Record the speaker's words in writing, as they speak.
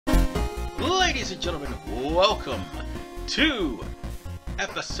Ladies and gentlemen, welcome to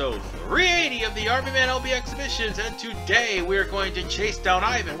episode 380 of the RVMan LB Exhibitions, and today we're going to chase down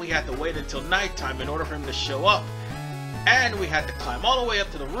Ivan. We had to wait until nighttime in order for him to show up, and we had to climb all the way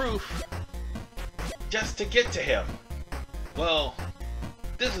up to the roof just to get to him. Well,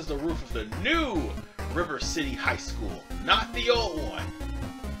 this is the roof of the new River City High School, not the old one.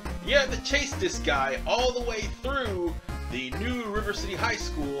 You have to chase this guy all the way through the new River City High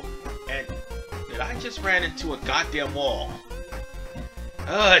School, and I just ran into a goddamn wall.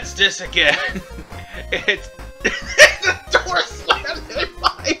 It's this again. It's the door slammed in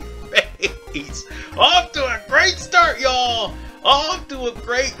my face. Off to a great start, y'all. Off to a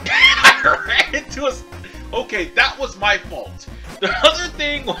great. I ran into a. Okay, that was my fault. The other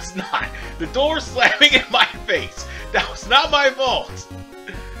thing was not. The door slamming in my face. That was not my fault.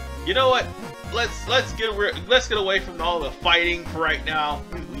 You know what? Let's get away from all the fighting for right now.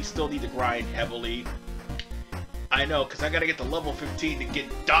 We still need to grind heavily. I know, because I gotta get to level 15 to get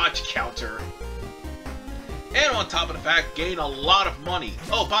dodge counter. And on top of the fact, gain a lot of money.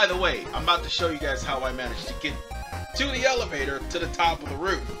 Oh, by the way, I'm about to show you guys how I managed to get to the elevator to the top of the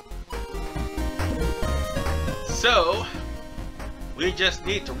roof. So, we just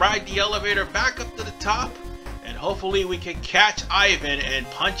need to ride the elevator back up to the top, and hopefully we can catch Ivan and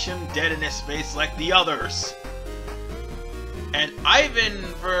punch him dead in his face like the others. And Ivan,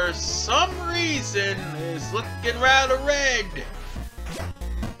 for some reason, is looking rather red.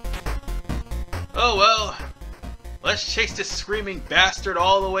 Oh well, let's chase this screaming bastard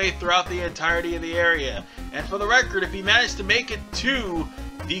all the way throughout the entirety of the area. And for the record, if you manage to make it to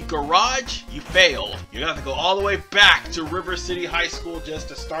the garage, you failed. You have to go all the way back to River City High School just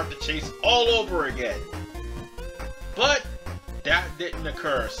to start the chase all over again. But that didn't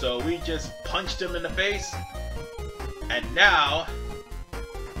occur, so we just punched him in the face. And now,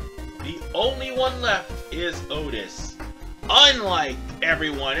 the only one left is Otis. Unlike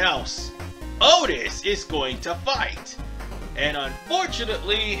everyone else, Otis is going to fight. And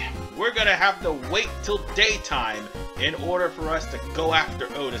unfortunately, we're going to have to wait till daytime in order for us to go after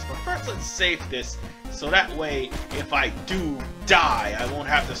Otis. But first, let's save this, so that way, if I do die, I won't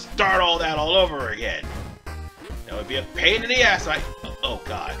have to start all that all over again. That would be a pain in the ass. Oh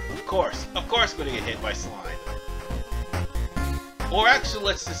god, of course I'm going to get hit by slime. Or actually,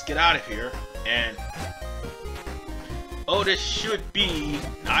 let's just get out of here, and Otis should be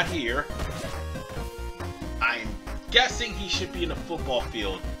not here. I'm guessing he should be in the football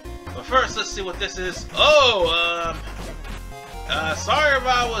field. But first, let's see what this is. Oh, sorry if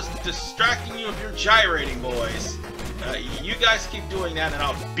I was distracting you if you're gyrating, boys. You guys keep doing that and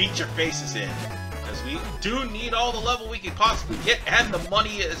I'll beat your faces in. Because we do need all the level we can possibly get, and the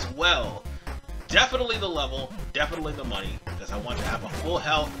money as well. Definitely the level, definitely the money, because I want to have a full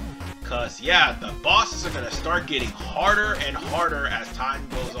health. Because, yeah, the bosses are going to start getting harder and harder as time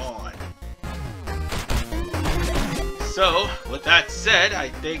goes on. So, with that said, I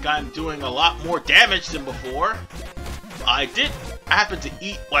think I'm doing a lot more damage than before. I did happen to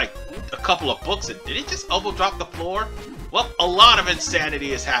eat, like, a couple of books, and did it just elbow drop the floor? Well, a lot of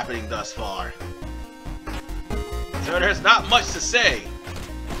insanity is happening thus far. So there's not much to say.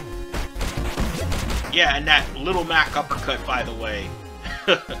 Yeah, and that Little Mac uppercut, by the way.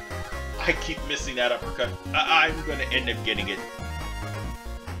 I keep missing that uppercut. I'm going to end up getting it.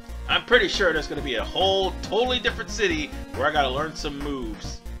 I'm pretty sure there's going to be a whole totally different city where I got to learn some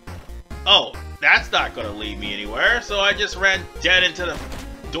moves. Oh, that's not going to lead me anywhere, so I just ran dead into the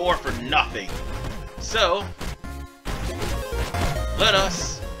door for nothing. So, let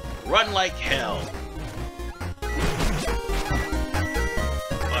us run like hell.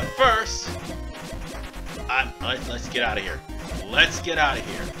 But first, let's get out of here. Let's get out of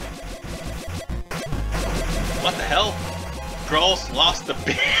here. What the hell? Girls lost the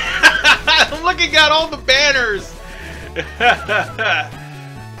banner. I'm looking at all the banners.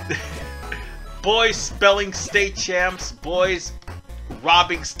 Boys spelling state champs. Boys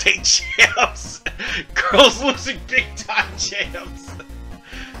robbing state champs. Girls losing big time champs.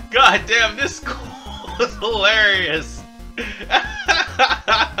 God damn, this school is hilarious.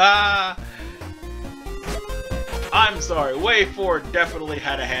 I'm sorry, Way 4 definitely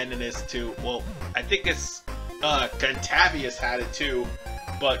had a hand in this too. Well, I think it's Cantavius had it too,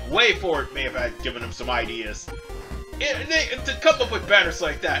 but Way 4 may have given him some ideas. To come up with banners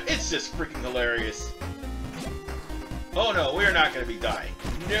like that, it's just freaking hilarious. Oh no, we're not going to be dying.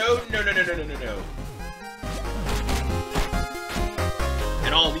 No.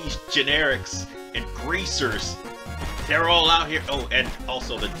 And all these generics and greasers, they're all out here. Oh, and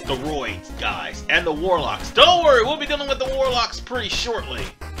also the roids guys and the warlocks. Don't worry, we'll be dealing with the warlocks pretty shortly.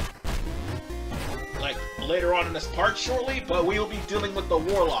 later on in this part shortly, but we will be dealing with the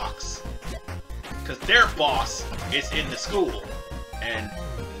Warlocks. Because their boss is in the school. And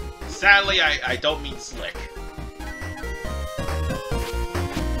sadly, I don't mean Slick.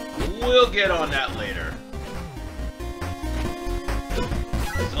 We'll get on that later.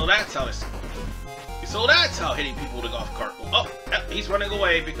 So that's how hitting people with a golf cart. Oh, he's running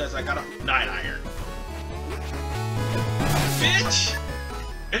away because I got a 9-iron. Bitch!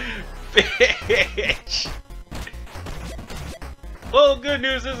 Bitch! Well, good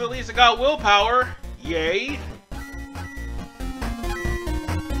news is at least I got willpower. Yay!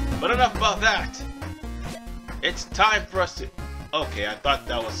 But enough about that. It's time for us to... Okay, I thought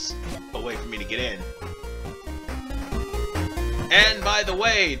that was a way for me to get in. And by the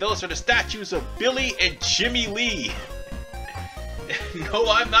way, those are the statues of Billy and Jimmy Lee. No,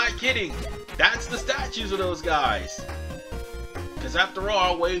 I'm not kidding. That's the statues of those guys. Because after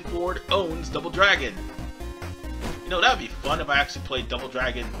all, Waveboard owns Double Dragon. You know, that would be fun if I actually played Double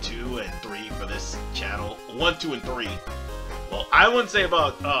Dragon 2 and 3 for this channel. 1, 2, and 3. Well, I wouldn't say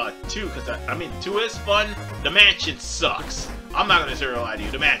about 2, because I mean, 2 is fun. The mansion sucks. I'm not going to lie to you.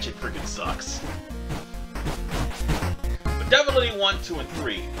 The mansion freaking sucks. Definitely 1, 2, and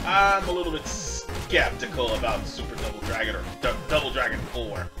 3. I'm a little bit skeptical about Super Double Dragon or Double Dragon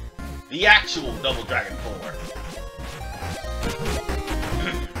 4. The actual Double Dragon 4.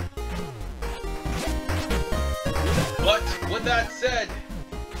 But with that said,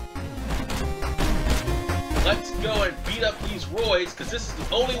 let's go and beat up these roids, because this is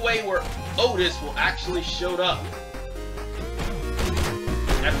the only way where Otis will actually show up.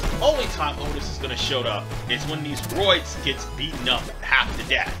 That's the only time Otis is going to show up, is when these roids gets beaten up half to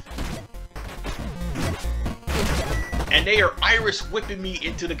death. And they are Irish whipping me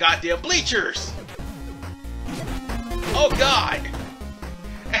into the goddamn bleachers! Oh god!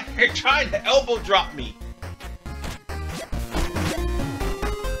 And they're trying to elbow drop me!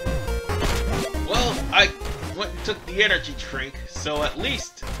 Well, I went and took the energy drink, so at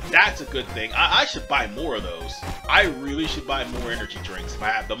least that's a good thing. I should buy more of those. I really should buy more energy drinks if I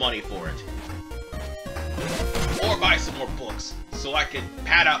have the money for it. Or buy some more books, so I can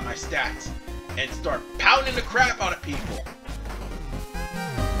pad out my stats and start pounding the crap out of people.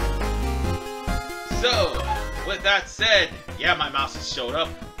 So, with that said, yeah, my mouse has showed up,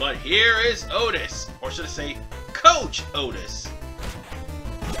 but here is Otis. Or should I say, Coach Otis.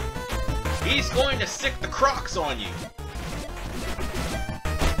 He's going to sick the Crocs on you.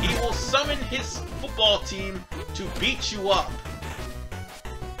 He will summon his football team to beat you up.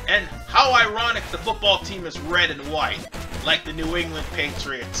 And how ironic the football team is red and white, like the New England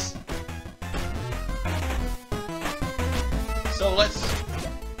Patriots. So let's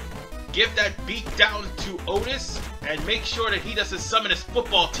give that beat down to Otis and make sure that he doesn't summon his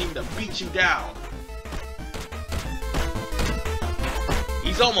football team to beat you down.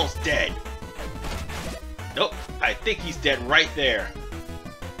 He's almost dead. Nope, I think he's dead right there.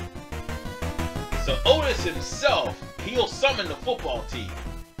 So Otis himself, he'll summon the football team,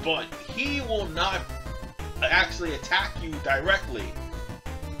 but he will not actually attack you directly.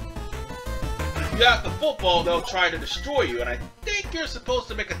 If you have the football, they'll try to destroy you, and I think you're supposed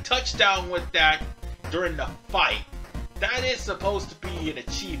to make a touchdown with that during the fight. That is supposed to be an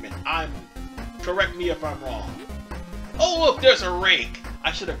achievement. Correct me if I'm wrong. Oh look, there's a rake!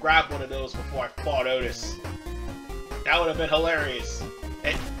 I should have grabbed one of those before I fought Otis. That would have been hilarious.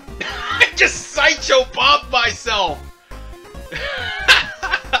 And I just sideshow bombed myself!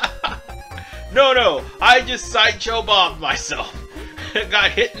 No, I just sideshow bombed myself.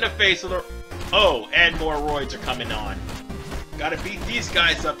 Got hit in the face with a... Oh, and more roids are coming on. Gotta beat these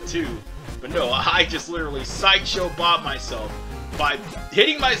guys up too. But no, I just literally sideshow bombed myself by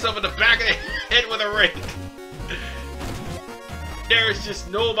hitting myself in the back of the head with a rake. There is just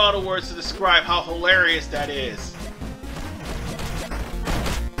no amount of words to describe how hilarious that is.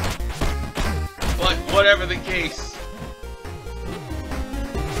 But whatever the case,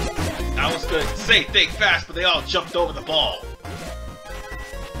 I was gonna say think fast, but they all jumped over the ball.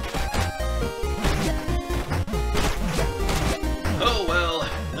 Oh well,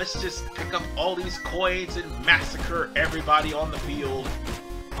 let's just pick up all these coins and massacre everybody on the field.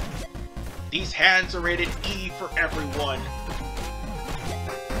 These hands are rated E for everyone.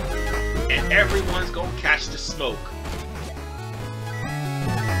 And everyone's gonna catch the smoke.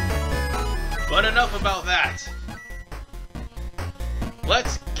 But enough about that.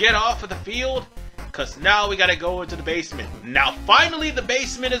 Let's get off of the field, because now we gotta go into the basement. Now finally the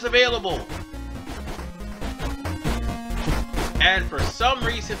basement is available. And for some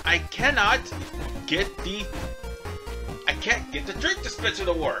reason I can't get the drink dispenser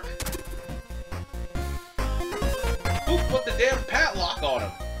to work. Who put the damn padlock on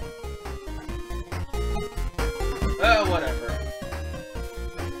him? Oh, whatever.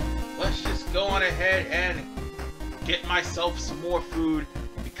 Let's just go on ahead and get myself some more food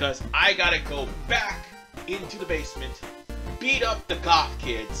because I gotta go back into the basement, beat up the Goth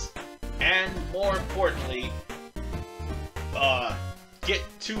kids, and more importantly, get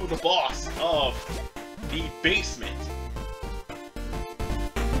to the boss of the basement.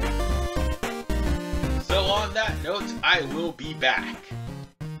 So on that note, I will be back.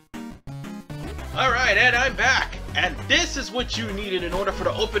 Alright, and I'm back. And this is what you needed in order for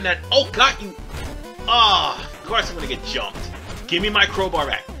to open that. Oh god, you. Ah, of course I'm gonna get jumped. Give me my crowbar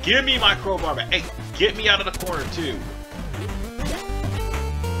back. Give me my crowbar back. Hey, get me out of the corner too.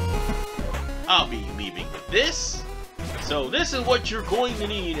 I'll be leaving with this. So this is what you're going to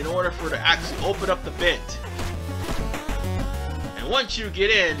need in order for to actually open up the vent. And once you get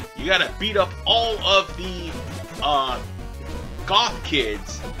in, you gotta beat up all of the Goth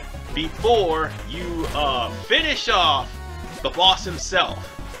kids before you finish off the boss himself.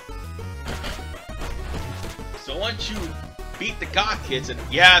 So once you beat the Goth kids, and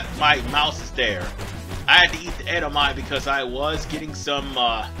yeah, my mouse is there. I had to eat the head of mine because I was getting some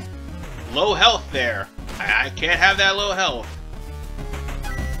low health there. I can't have that low health.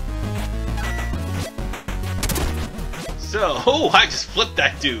 So, oh, I just flipped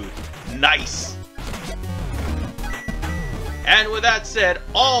that dude. Nice. And with that said,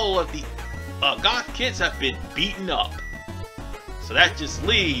 all of the Goth kids have been beaten up. So that just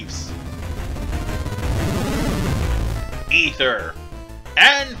leaves Ether.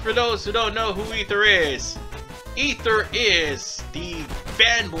 And for those who don't know who Ether is the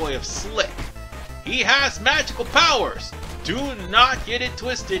fanboy of Slick. He has magical powers. Do not get it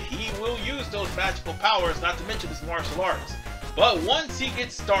twisted. He will use those magical powers, not to mention his martial arts. But once he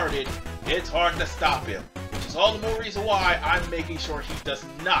gets started, it's hard to stop him. Which is all the more reason why I'm making sure he does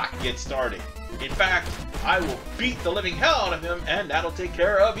not get started. In fact, I will beat the living hell out of him, and that'll take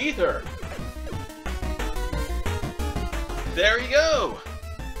care of Ether. There you go.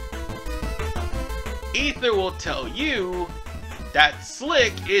 Ether will tell you that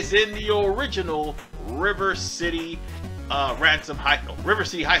Slick is in the original River City River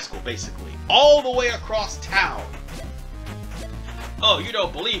City High School, basically. All the way across town. Oh, you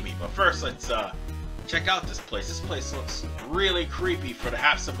don't believe me, but first let's check out this place. This place looks really creepy for to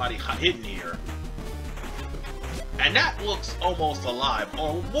have somebody hidden here. And that looks almost alive,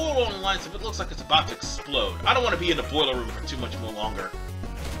 or more along the lines of it looks like it's about to explode. I don't want to be in the boiler room for too much more longer.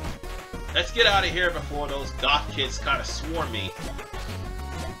 Let's get out of here before those Goth kids kind of swarm me.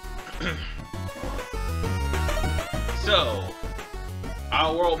 So,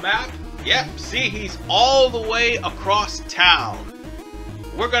 our world map. Yep, see, he's all the way across town.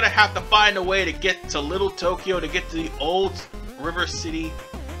 We're gonna have to find a way to get to Little Tokyo, to get to the old River City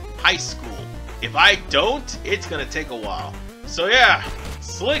High School. If I don't, it's gonna take a while. So yeah,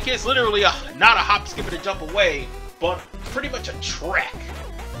 Slick is literally not a hop, skip, and a jump away, but pretty much a trek.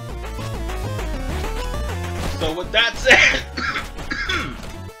 So with that said,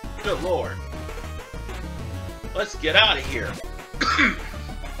 good lord, let's get out of here.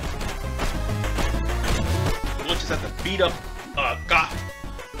 We'll just have to beat up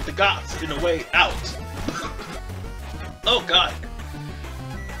the Goths in the way out. Oh god.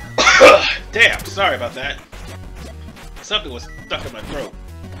 Damn, sorry about that. Something was stuck in my throat.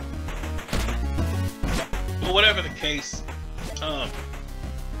 But whatever the case,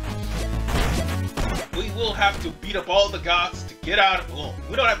 we will have to beat up all the Goths to get out of. Well,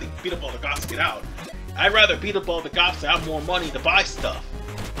 we don't have to beat up all the Goths to get out. I'd rather beat up all the Goths to have more money to buy stuff.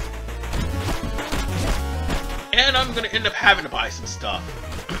 And I'm gonna end up having to buy some stuff.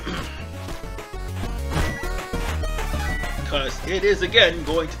 Because it is again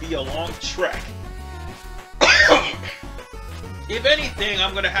going to be a long trek. If anything,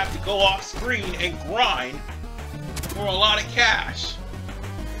 I'm gonna have to go off screen and grind for a lot of cash.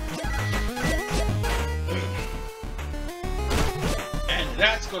 And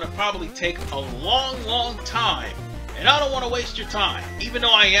that's gonna probably take a long time. And I don't want to waste your time, even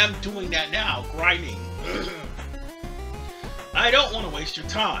though I am doing that now, grinding. I don't want to waste your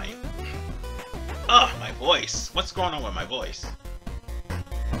time. My voice. What's going on with my voice?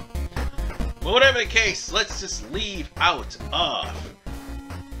 But whatever the case, let's just leave out of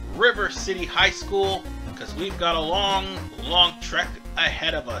River City High School, because we've got a long trek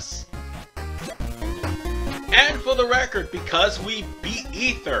ahead of us. And for the record, because we beat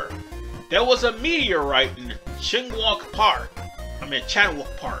Ether, there was a meteorite in Changwok Park.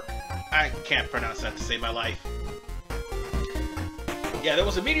 Chanwok Park. I can't pronounce that to save my life. Yeah, there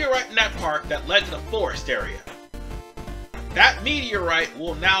was a meteorite in that park that led to the forest area. that meteorite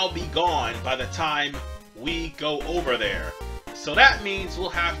will now be gone by the time we go over there. So that means we'll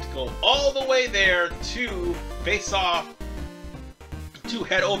have to go all the way there to face off, to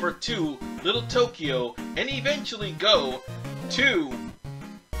head over to Little Tokyo, and eventually go to,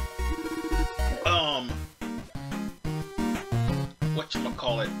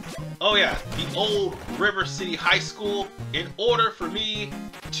 whatchamacallit? Oh yeah, the old River City High School, in order for me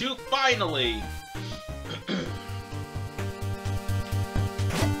to finally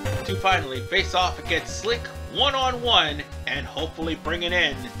face off against Slick one-on-one and hopefully bring an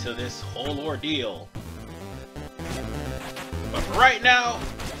end to this whole ordeal. But for right now,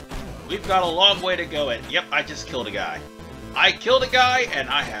 we've got a long way to go, and yep, I just killed a guy. I killed a guy and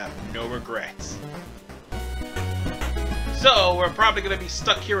I have no regrets. So, we're probably going to be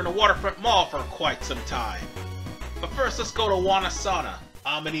stuck here in the Waterfront Mall for quite some time. But first, let's go to Wanasana.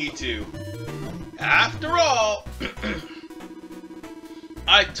 I'm gonna need to. After all,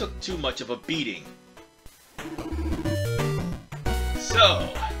 I took too much of a beating.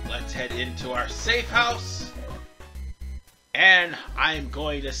 So, let's head into our safe house. And I'm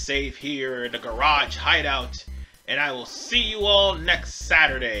going to save here in the garage hideout. And I will see you all next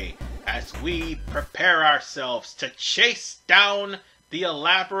Saturday as we prepare ourselves to chase down the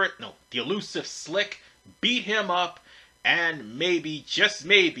elusive Slick, beat him up, and maybe, just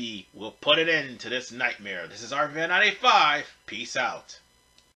maybe, we'll put an end to this nightmare. This is RVMan 985. Peace out.